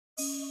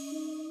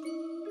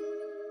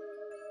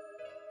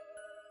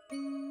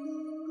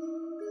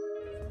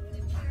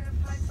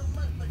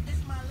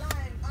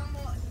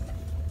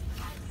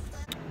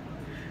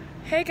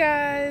Hey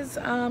guys,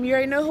 you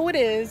already know who it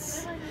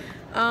is.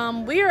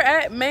 We are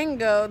at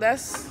Mango. Can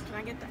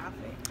I get the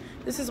outfit?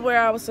 This is where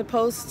I was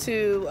supposed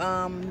to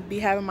be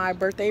having my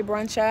birthday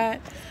brunch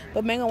at,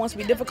 but Mango wants to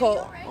be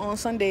difficult on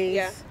Sundays.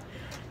 Yeah.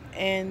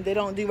 And they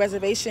don't do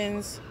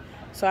reservations,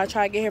 so I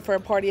try to get here for a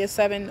party at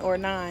 7 or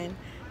 9,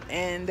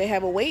 and they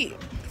have a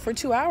wait for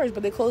 2 hours,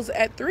 but they close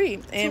at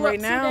 3. And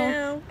right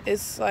now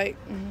it's like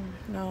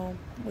no,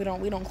 we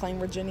don't claim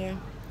Virginia.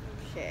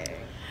 Okay.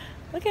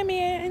 Look at me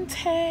and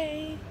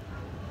Tay.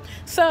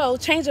 So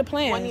change of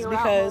plans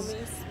because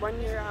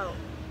 1 year out.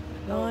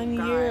 1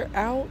 year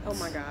out. Oh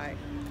my god.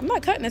 I'm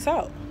not cutting this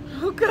out.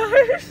 Oh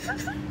gosh.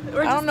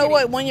 I don't know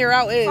what 1 year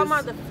out is. I'm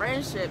talking about the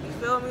friendship. You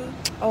feel me?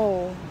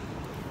 Oh,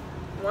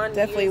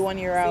 definitely 1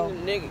 year out.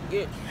 Nigga,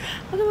 get.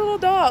 Look at the little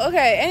dog.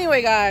 Okay.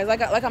 Anyway, guys,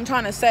 like I'm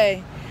trying to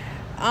say,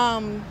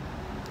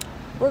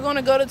 we're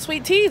gonna go to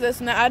Sweet Teas.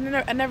 I've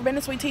never been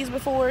to Sweet Teas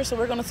before, so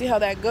we're gonna see how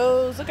that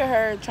goes. Look at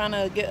her trying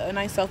to get a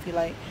nice selfie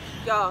light.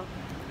 Y'all,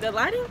 the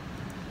lighting.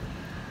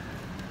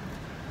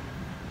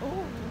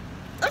 Oh,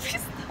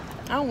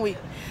 I'm weak.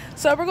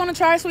 So we're gonna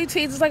try Sweet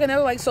Teas. It's like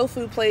another soul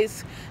food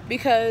place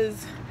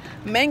because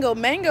Mango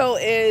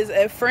is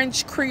a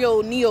French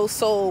Creole neo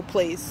soul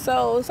place.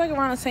 So it's like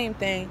around the same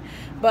thing.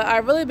 But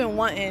I've really been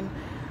wanting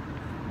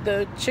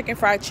the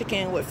fried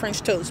chicken with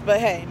French toast.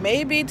 But hey,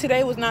 maybe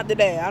today was not the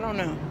day. I don't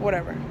know.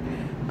 Whatever.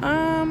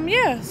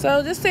 Yeah.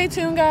 So just stay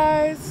tuned,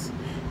 guys,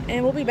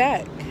 and we'll be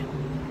back.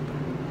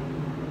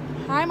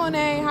 Hi,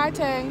 Monet. Hi,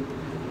 Tay.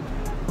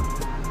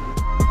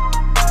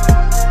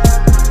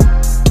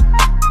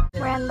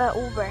 We're in the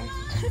Uber.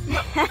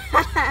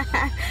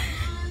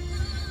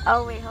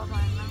 Oh wait, hold on.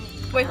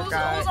 Wait, who's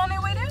on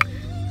their way there?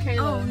 Kayla.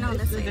 Oh no,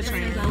 this is the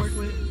train I work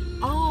with.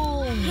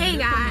 Oh. Hey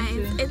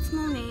guys, it's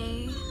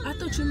Monet. I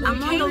thought you meant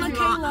Kayla.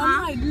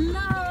 I'm like, no.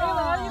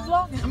 Kayla, how you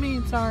vlogging? I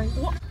mean, sorry.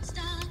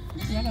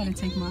 Yeah, I gotta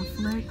take my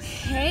flex.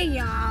 Hey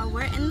y'all,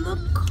 we're in the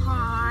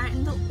car,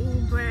 in the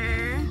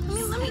Uber.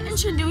 Let me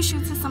introduce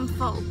you to some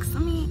folks.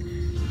 You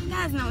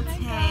guys know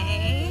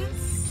Tay.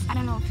 I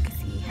don't know if you can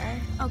see her.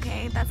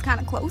 Okay, that's kind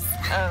of close.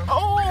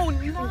 Oh,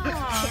 no.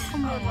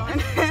 Come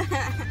on.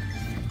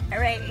 All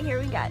right, here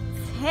we got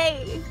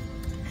Tay.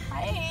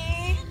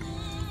 Hi.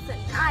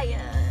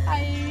 Sanaya.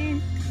 Hi.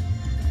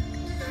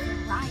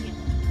 Ryan.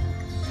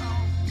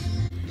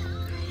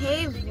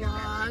 Hey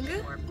vlog.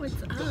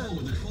 What's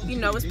up? You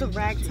know it's the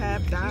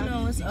ragtag guy. You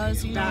know it's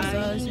us. You know it's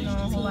us. You know a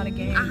whole lot of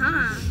game.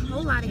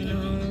 Whole lot of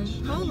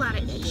game. Whole lot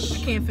of ish.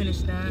 I can't finish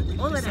that.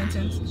 All of that.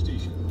 Sentence.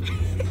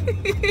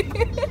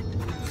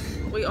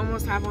 We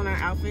almost have on our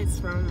outfits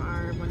from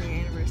our 1 year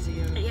anniversary.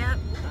 Yep.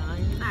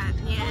 That.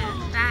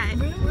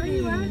 Where are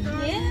you at,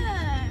 girl?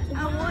 Yeah. I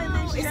wore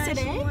this. It's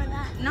today?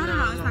 No,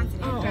 it's not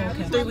today. Oh,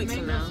 okay. 3 weeks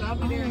from now.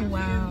 Oh,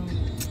 wow.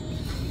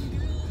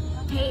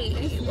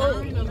 Hey.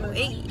 Whoa.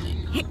 Hey.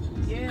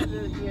 Yeah.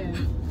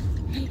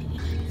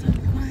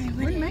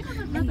 Where'd makeup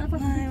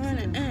from?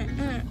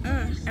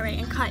 All right,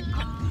 and cut.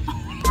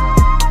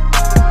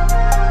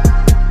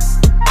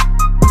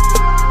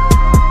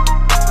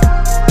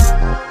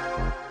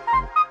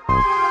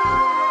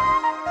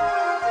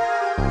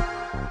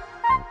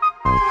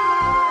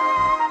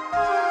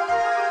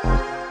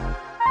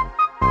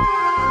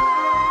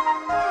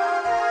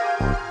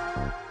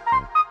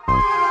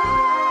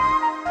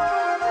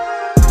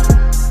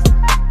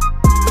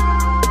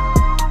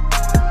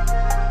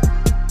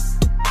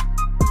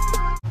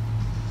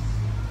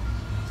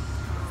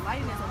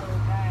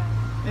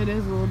 It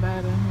is a little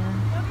bad in here.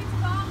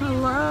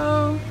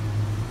 Hello.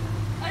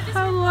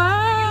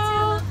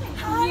 Hello.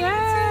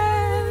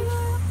 Yes.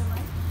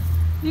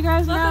 You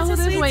guys know who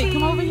this? Wait,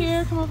 come over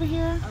here. Come over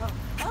here.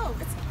 Oh,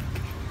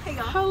 hey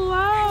y'all.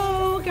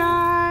 Hello,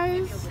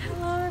 guys.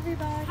 Hello,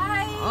 everybody.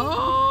 Hi.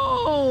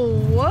 Oh,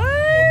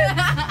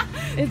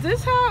 what? Is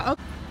this how?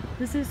 Okay.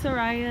 This is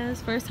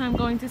Soraya's first time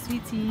going to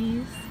Sweet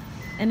Teas,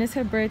 and it's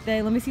her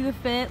birthday. Let me see the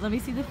fit. Let me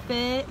see the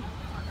fit.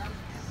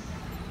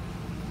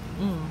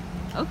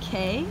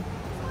 Okay.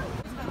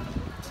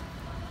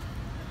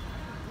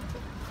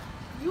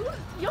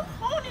 Your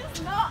phone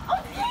is not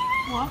okay.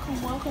 Welcome.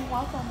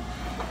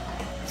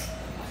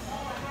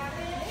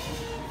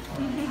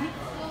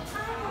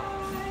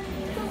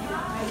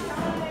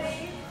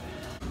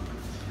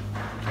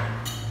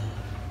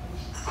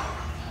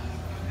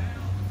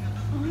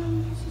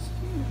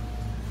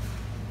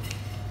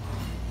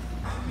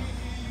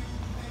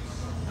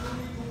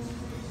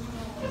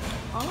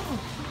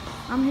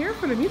 Oh, I'm here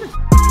for the music.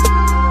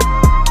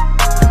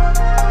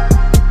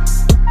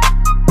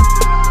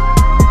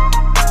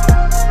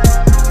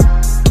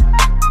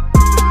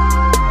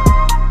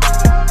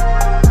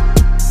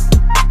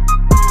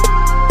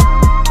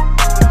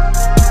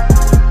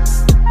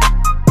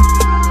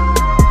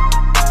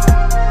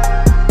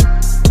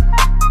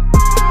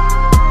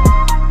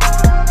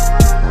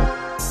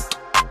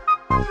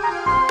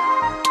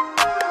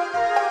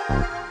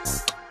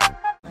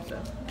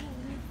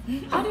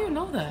 How do do you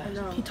know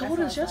that? He told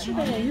us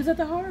yesterday. He was at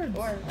the Hards.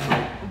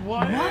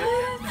 What?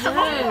 Yes. No.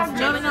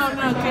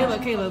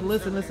 Kayla,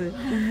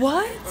 listen.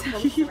 What?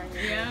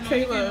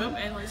 Kayla.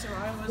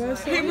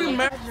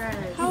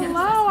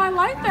 Hello, I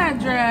like that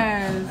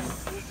dress.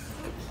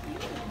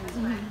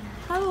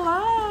 Hello.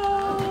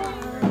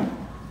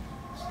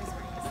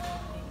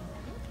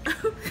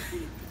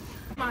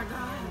 Oh my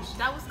gosh,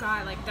 that was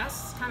God. Like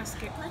that's kind of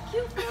scary. Like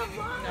you for a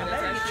vlog.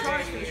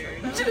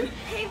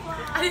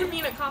 I didn't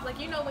mean a cough. Like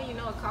you know when you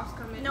know a cough's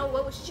coming. No,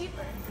 what was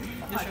cheaper?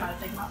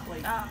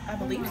 I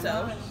believe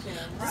so.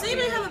 Does it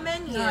even have a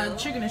menu?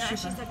 Chicken is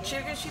cheaper.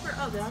 Chicken is cheaper?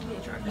 Oh, then I'm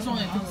getting charged. It's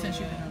only 50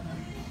 cheaper.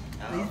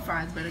 These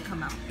fries better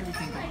come out.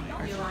 Everything better.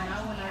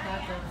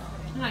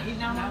 Not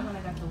when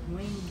I got the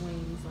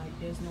wings, like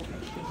there's no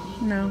extra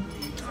meat. No.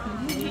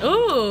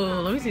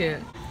 Ooh, let me see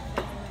it.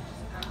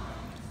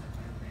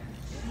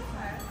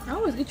 I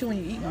always get you when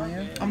you eat,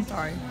 Maya. I'm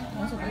sorry.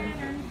 That's okay.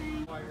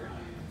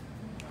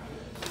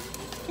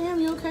 Cam,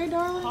 you okay,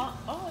 darling?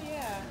 Oh,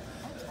 yeah.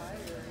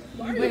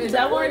 I'm tired. Wait, is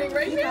that one?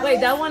 Wait,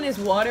 that one is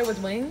water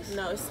with wings?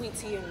 No, it's sweet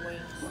tea and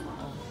wings.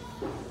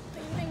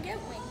 They even get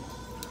wings.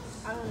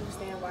 I don't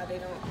understand why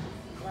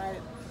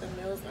the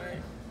meals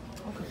aren't.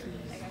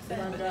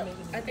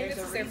 I think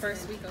this is their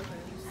first week open.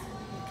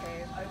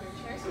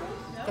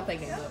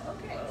 Okay.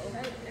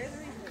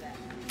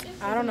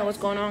 I don't know what's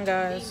going on,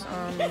 guys.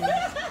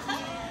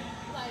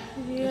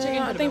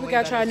 Yeah, I think we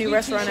gotta try a new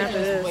restaurant after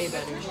this.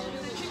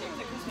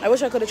 I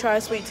wish I could have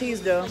tried sweet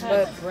teas though,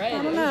 but I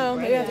don't know.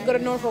 Maybe I have to go to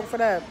Norfolk for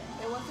that.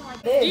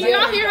 Do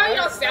y'all hear how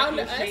y'all sound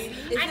to us?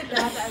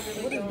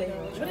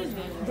 What is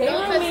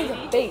Dating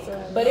means fake,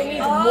 but it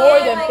means more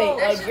than fake.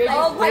 Like you're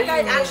just like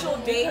an dating. actual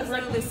date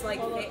room is like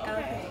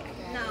okay.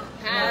 No.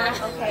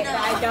 Okay, but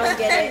I don't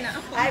get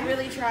it. I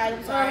really tried.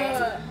 I'm sorry.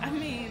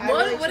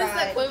 What is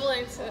the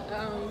equivalent to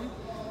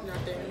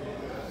nothing?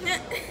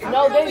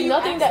 No, there's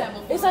nothing that.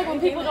 It's like when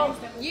people don't.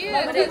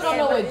 Like when people don't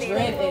know what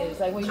dread is.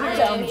 Like when you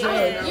tell them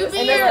dread, You be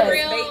and your they're like,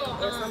 real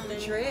Or something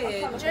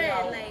dread.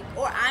 Dread, like,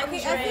 or I'm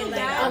dread,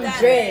 like, I'm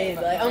dread.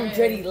 Like I'm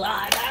dready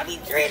live. I be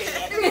dready.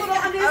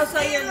 Oh,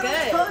 so you're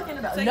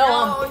good. No,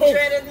 I'm pissed.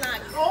 Dread is not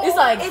cool. It's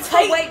like It's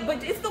tight. the way,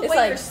 but it's the way It's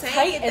like you're saying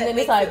tight, it and that then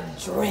it's makes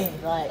like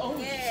dread. Like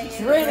yeah.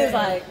 dread is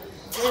like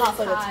top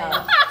of the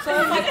top. So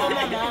it's like on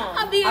my mom.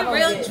 I'll be a don't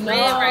real get-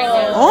 dread right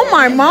now. Oh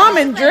my mom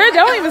and Dread,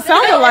 that don't even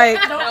sound alike.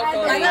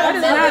 That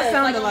does not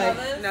sound alike.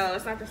 No,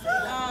 it's not the same.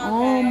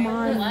 Oh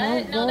my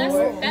What? No,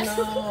 that's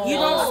You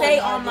don't say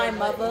on my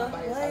mother.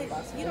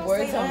 What? You don't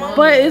Words say on that. mom.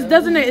 But it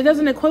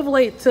doesn't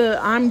equivalent to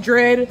I'm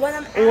Dread But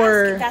I'm asking.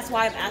 or That's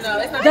why I'm asking. No,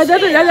 it's not.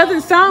 that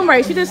doesn't sound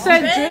right. She just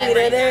said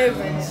Dread.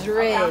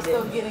 Dread.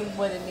 getting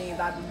what it means.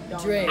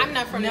 Dread. I'm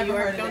not from New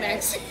York. Don't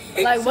ask.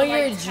 Like when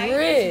you're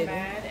dread.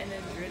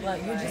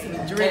 Like you're just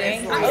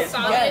dread. I'm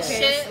solid as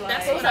shit.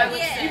 That's what I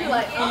would say. You be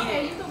like,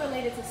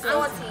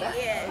 Salty,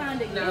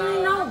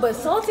 yeah. no, but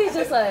salty's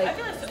just like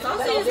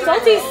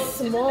salty's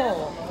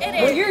small.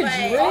 When you're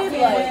dread,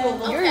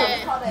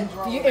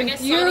 like you're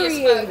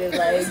infuriated.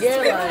 Like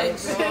you're like.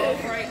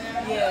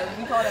 Yeah,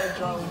 we call that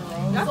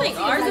drone. Y'all think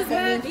ours is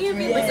bad? I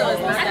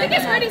think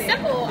it's pretty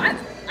simple.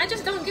 I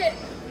just don't get.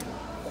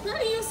 Why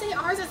do you say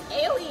ours is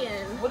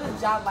alien? What does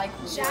John like?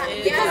 Because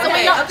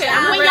when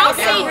y'all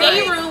say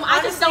day room, I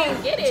just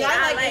don't get it.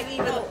 Dry like is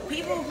even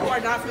people who are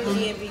not from the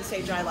DMV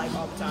say dry like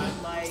all the time.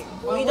 Like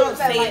we don't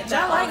say it.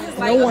 Dry like is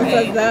like No one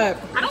says that.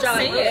 I don't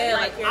say it.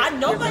 like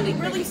nobody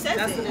really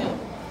says it.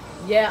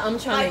 Yeah, I'm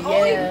trying to.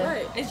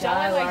 Yeah. Is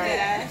John like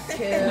that?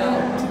 Kill.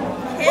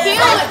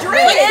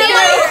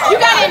 You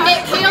gotta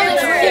admit, Kill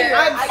is weird.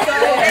 I'm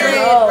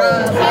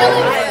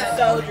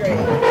so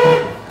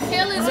dread.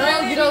 Kill is No,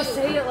 really. you don't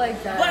say it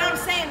like that. But I'm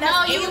saying No,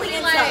 that's you alien be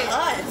to like,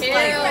 us.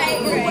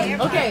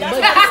 Kill. Okay, That's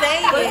but what I'm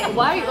saying. but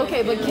why?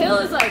 Okay, but kill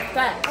is like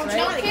facts,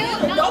 right?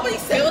 Kill, no. Nobody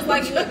says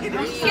like Kill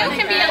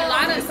can be a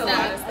lot of stuff.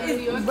 Right.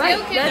 Kill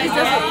That can is be.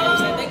 just.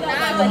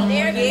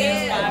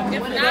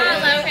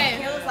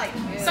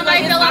 Okay.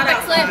 Somebody fill out the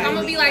clip. I'm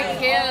gonna be like,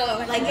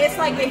 Kill. Like it's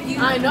like if you.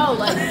 I know,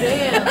 like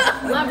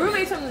damn. My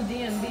roommate's from the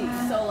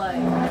DMV, so like,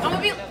 I'm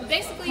gonna be.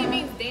 Basically, it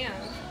means damn.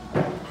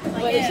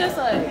 but it's just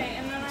like.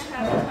 And then I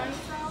have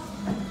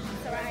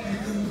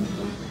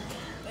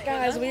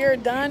Guys, we are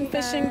done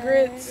fishing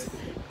grits.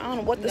 I don't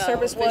know what the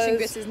service was. Fish and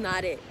grits is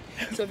not it.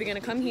 So if you're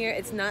gonna come here,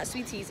 it's not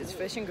sweet teas, it's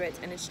fish and grits,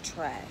 and it's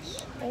trash.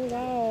 Oh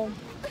wow.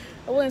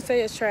 I wouldn't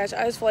say it's trash.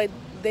 I just feel like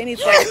they need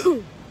to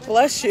like,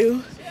 bless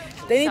you.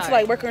 They need to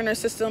like work on their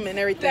system and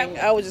everything.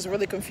 I was just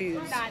really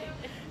confused.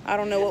 I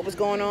don't know what was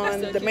going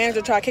on. The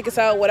manager tried to kick us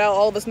out without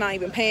all of us not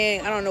even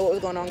paying. I don't know what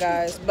was going on,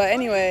 guys. But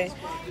anyway,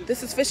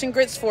 this is fish and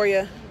grits for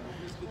you.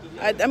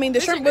 I mean, the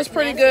shrimp was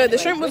pretty good. The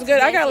shrimp was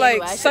good. I got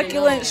like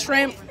succulent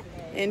shrimp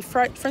and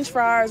French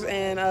fries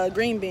and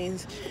green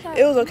beans.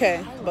 It was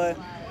okay, but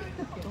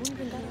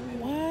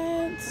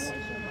what?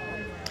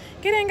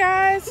 Get in,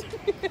 guys.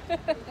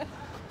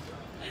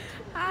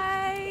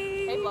 Hi.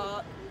 Hey,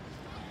 Bob.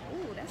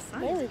 Ooh, that's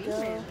There we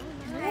go.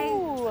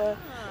 Oh,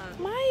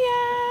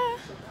 Maya.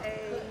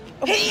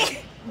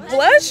 Hey.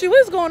 Bless you.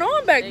 What's going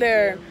on back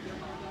there?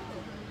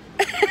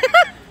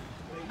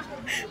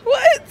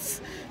 What?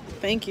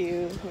 Thank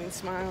you. Let me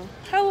smile.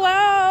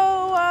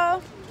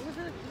 Hello.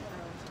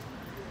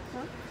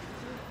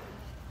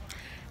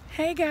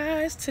 Hey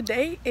guys,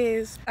 today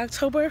is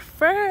October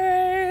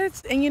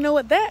 1st, and you know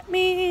what that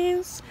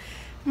means?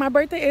 My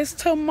birthday is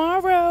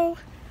tomorrow.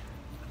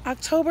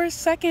 October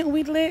 2nd,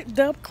 we lit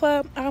Dub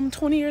Club. I'm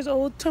 20 years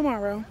old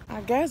tomorrow.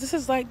 I guess this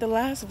is like the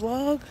last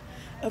vlog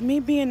of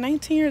me being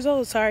 19 years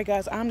old. Sorry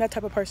guys, I'm that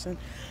type of person.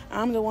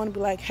 I'm the one to be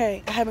like,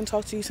 hey, I haven't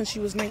talked to you since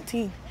you was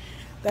 19.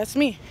 That's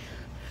me.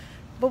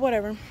 But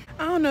whatever.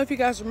 I don't know if you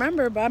guys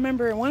remember, but I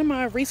remember in one of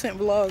my recent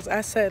vlogs,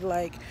 I said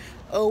like,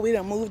 oh, we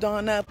done moved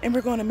on up and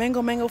we're going to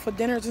Mango for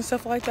dinners and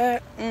stuff like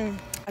that.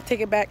 I take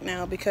it back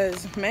now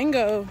because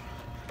Mango,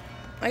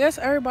 I guess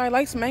everybody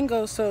likes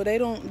Mango, so they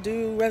don't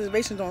do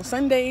reservations on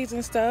Sundays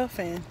and stuff,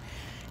 and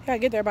you gotta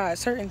get there by a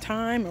certain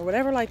time or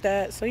whatever like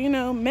that. So, you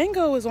know,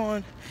 Mango is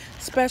on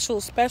special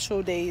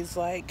days,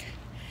 like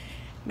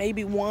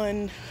maybe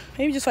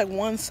just like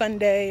one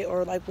Sunday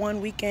or like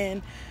one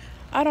weekend.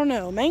 I don't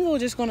know. Mango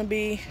is just gonna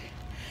be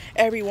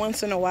every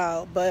once in a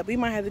while, but we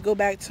might have to go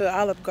back to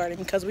Olive Garden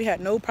because we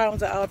had no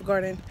problems at Olive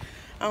Garden.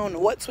 I don't know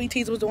what Sweet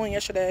Teas was doing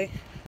yesterday,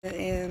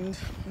 and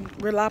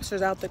Red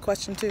Lobster's out the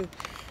question too,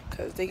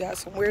 because they got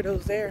some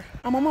weirdos there.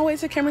 I'm on my way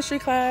to chemistry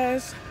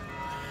class.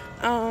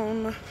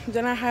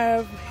 Then I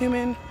have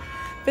human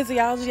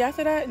physiology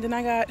after that, and then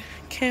I got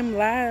chem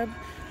lab,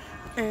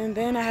 and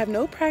then I have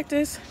no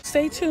practice.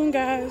 Stay tuned,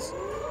 guys.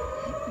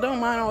 Don't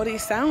mind all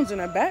these sounds in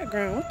the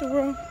background. What the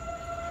world?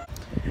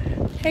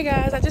 Hey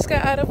guys, I just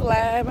got out of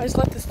lab. I just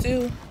left the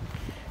stew.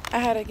 I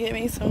had to get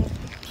me some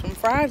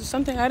fries or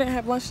something. I didn't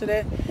have lunch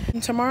today.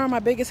 And tomorrow my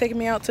big is taking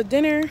me out to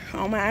dinner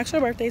on my actual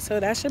birthday, so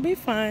that should be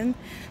fun.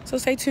 So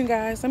stay tuned,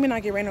 guys. Let me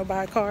not get ran over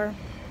by a car.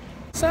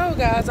 So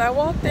guys, I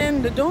walked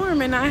in the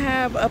dorm and I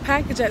have a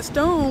package at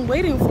Stone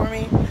waiting for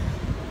me.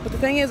 But the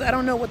thing is, I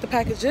don't know what the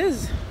package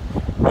is.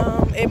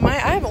 I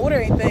haven't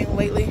ordered anything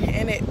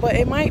lately, but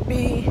it might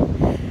be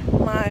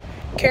my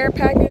care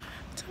package.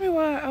 Tell me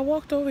why I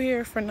walked over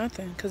here for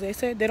nothing, because they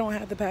said they don't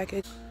have the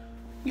package.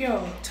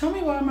 Yo, tell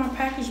me why my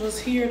package was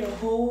here the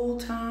whole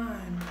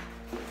time.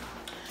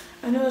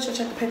 I know I should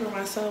check the paper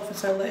myself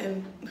instead of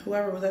letting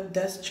whoever was at the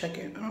desk check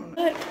it. I don't know.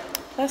 But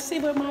let's see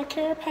what my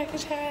care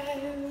package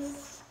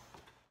has.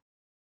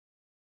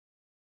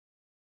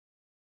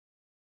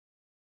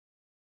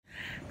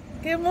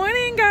 Good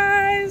morning,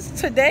 guys.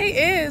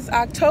 Today is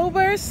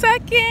October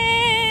 2nd.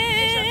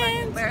 It's your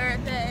fucking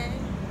birthday.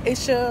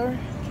 It's your...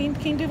 Can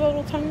you do the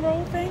little tongue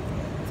roll thing?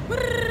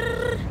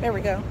 There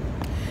we go.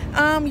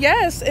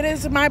 Yes, it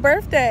is my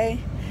birthday.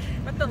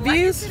 But the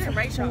Views,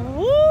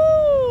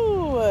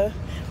 woo!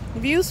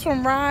 Views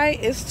from Rye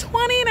is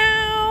 20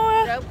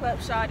 now. Dub Club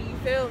shawty, you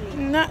feel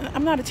me?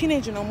 I'm not a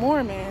teenager no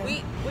more, man.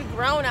 We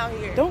grown out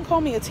here. Don't call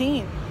me a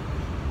teen.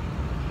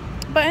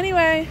 But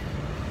anyway,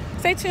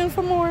 stay tuned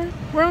for more.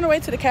 We're on the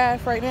way to the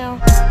calf right now.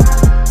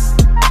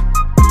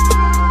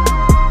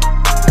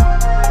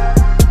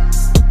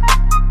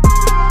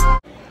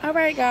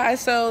 Alright guys,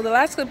 so the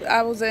last clip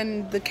I was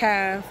in the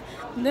calf.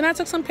 Then I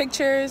took some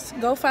pictures.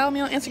 Go follow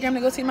me on Instagram to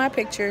go see my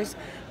pictures.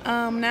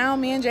 Now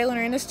me and Jalen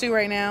are in the stew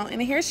right now,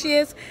 and here she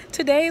is.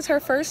 Today is her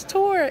first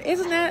tour.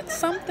 Isn't that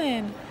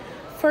something?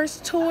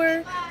 First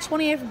tour,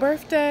 20th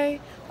birthday.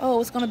 Oh,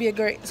 it's gonna be a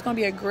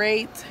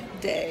great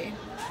day.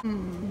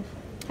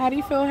 How do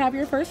you feel have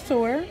your first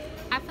tour?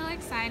 I feel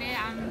excited.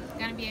 I'm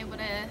gonna be able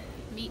to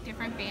meet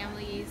different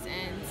families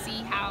and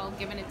see how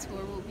giving a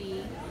tour will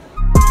be.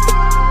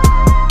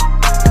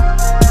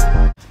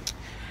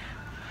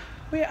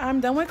 I'm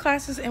done with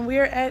classes and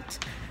we're at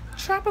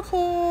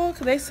Tropical.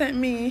 They sent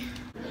me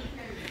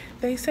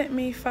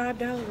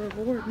 $5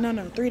 reward. No,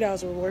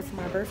 $3 reward for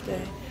my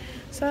birthday.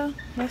 So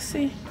let's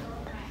see.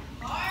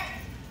 Look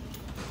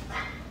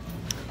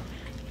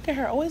at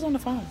her, always on the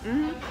phone.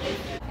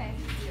 Okay.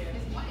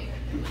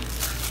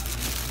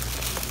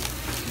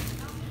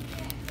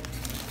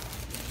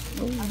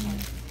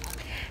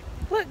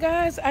 Look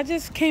guys, I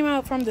just came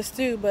out from the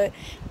stew, but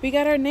we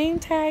got our name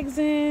tags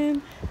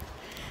in.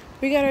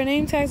 We got our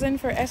name tags in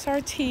for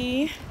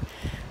SRT.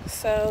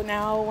 So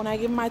now when I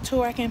give my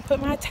tour, I can put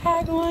my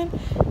tag on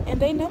and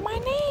they know my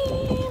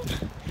name.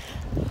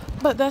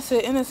 But that's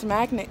it, and it's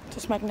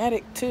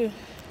magnetic too.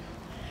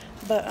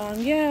 But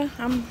yeah,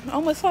 I'm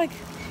almost like,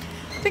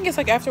 I think it's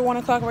like after 1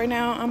 o'clock right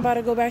now. I'm about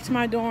to go back to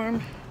my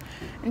dorm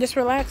and just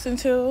relax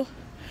until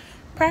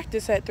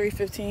practice at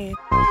 3:15.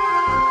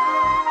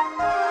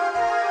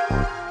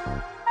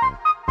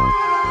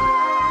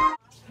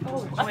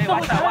 Oh, wait,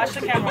 watch that. Watch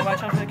the camera.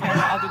 Watch out for the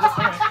camera. I'll do this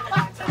later.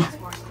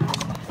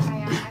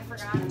 I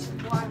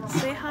forgot.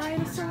 Say hi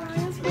to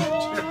Soraya's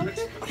vlog.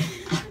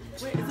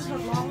 Wait, is this her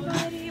vlog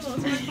already?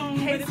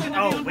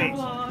 Oh, wait.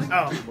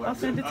 Oh. I'll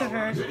send it to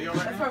her.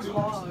 That's her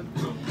vlog.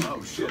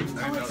 Oh, shit.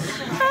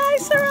 Hi,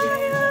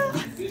 Soraya.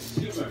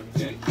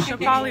 She'll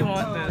probably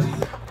want this.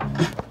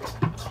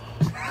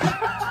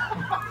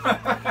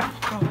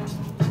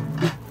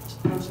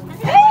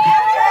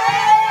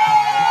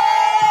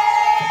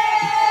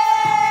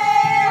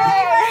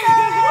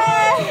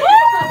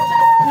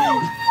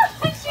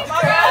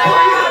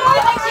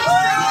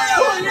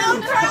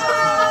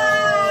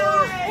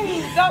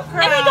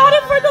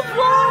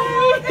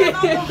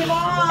 It's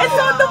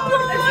on the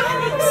vlog.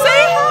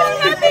 Say hi,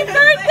 happy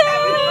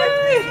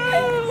birthday.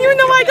 You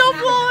know I don't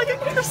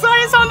vlog. I'm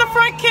sorry, it's on the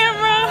front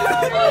camera.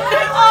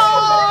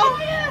 Oh.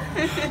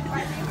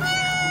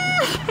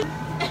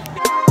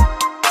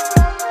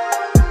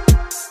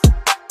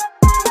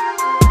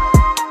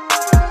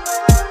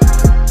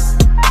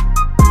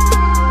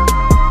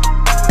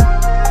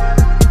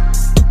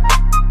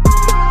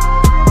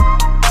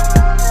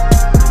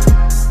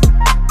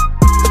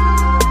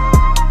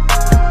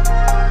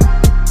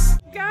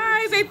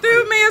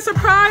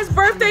 Surprise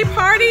birthday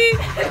party.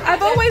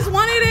 I've always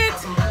wanted it.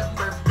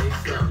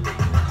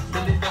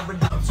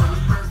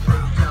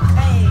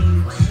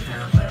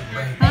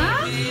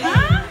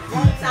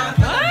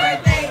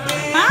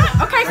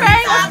 Okay,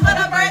 Faye.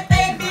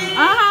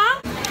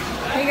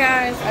 Hey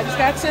guys, I just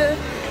got to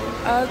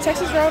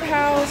Texas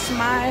Roadhouse.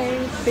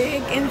 My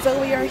Big and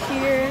Zoe are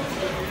here.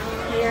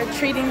 They're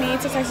treating me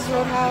to Texas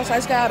Roadhouse. I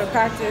just got out of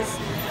practice,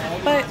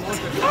 but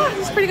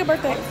it's a pretty good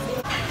birthday.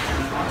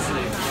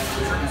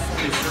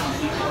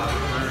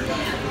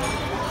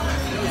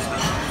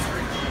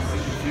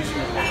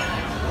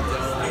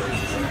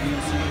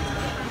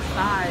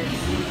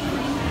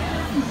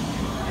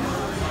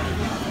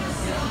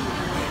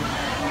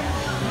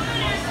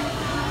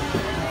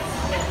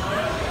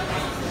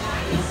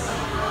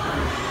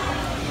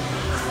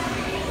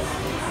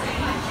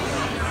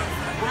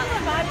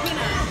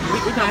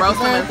 We can roast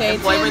them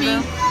and flavor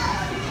them.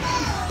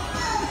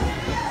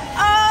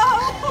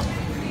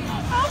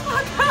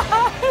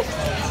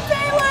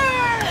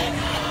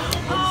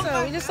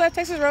 So we just left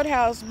Texas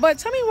Roadhouse, but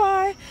tell me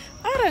why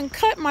I done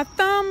cut my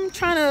thumb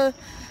trying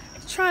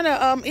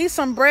to eat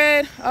some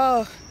bread.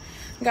 Oh,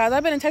 guys,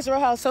 I've been in Texas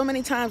Roadhouse so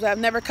many times I've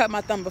never cut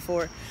my thumb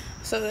before,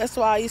 so that's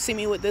why you see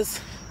me with this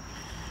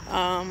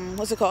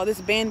what's it called,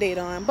 this band-aid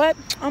on. But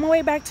on my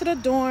way back to the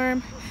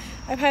dorm,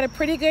 I've had a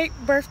pretty great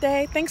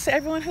birthday. Thanks to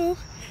everyone who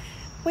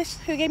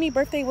gave me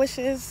birthday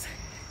wishes.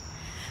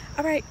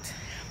 All right,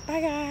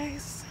 bye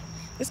guys.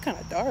 It's kind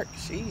of dark.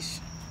 Sheesh.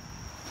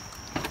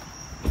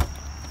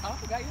 I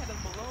forgot you had those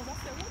balloons. I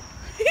said,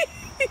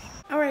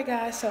 what? All right,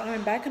 guys. So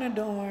I'm back in the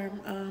dorm.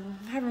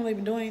 I haven't really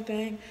been doing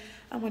anything.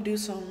 I'm gonna do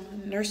some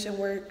nursing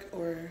work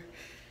or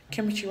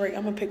chemistry work.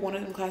 I'm gonna pick one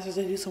of them classes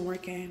to do some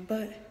work in.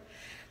 But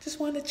just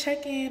wanted to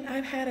check in.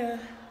 I've had a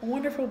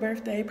wonderful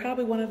birthday,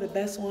 probably one of the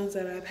best ones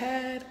that I've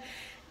had,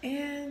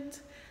 and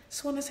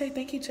just want to say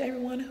thank you to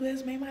everyone who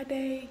has made my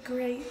day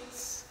great.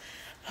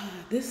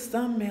 This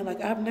thumb, man,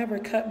 like I've never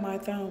cut my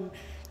thumb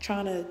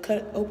trying to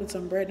cut open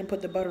some bread and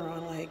put the butter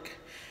on. Like,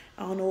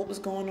 I don't know what was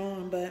going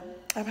on,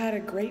 but I've had a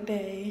great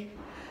day.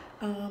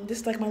 This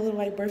is like my little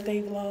like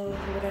birthday vlog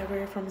or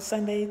whatever from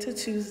Sunday to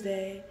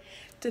Tuesday.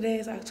 Today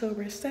is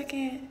October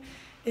 2nd.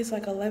 It's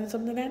like 11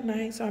 something at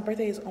night, so my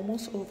birthday is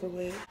almost over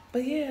with.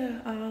 But yeah,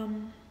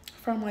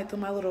 from like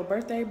my little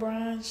birthday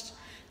brunch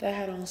that I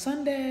had on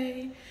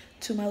Sunday,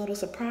 to my little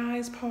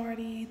surprise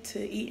party, to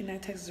eating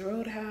at Texas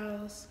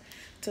Roadhouse,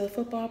 to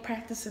football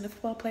practice and the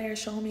football players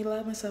showing me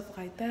love and stuff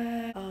like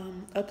that.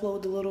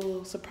 Upload the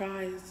little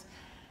surprise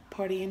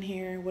party in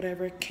here,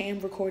 whatever. Cam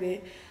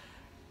recorded.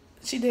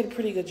 She did a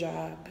pretty good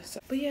job. So,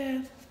 but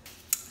yeah,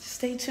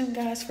 stay tuned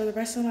guys for the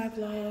rest of my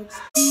vlogs.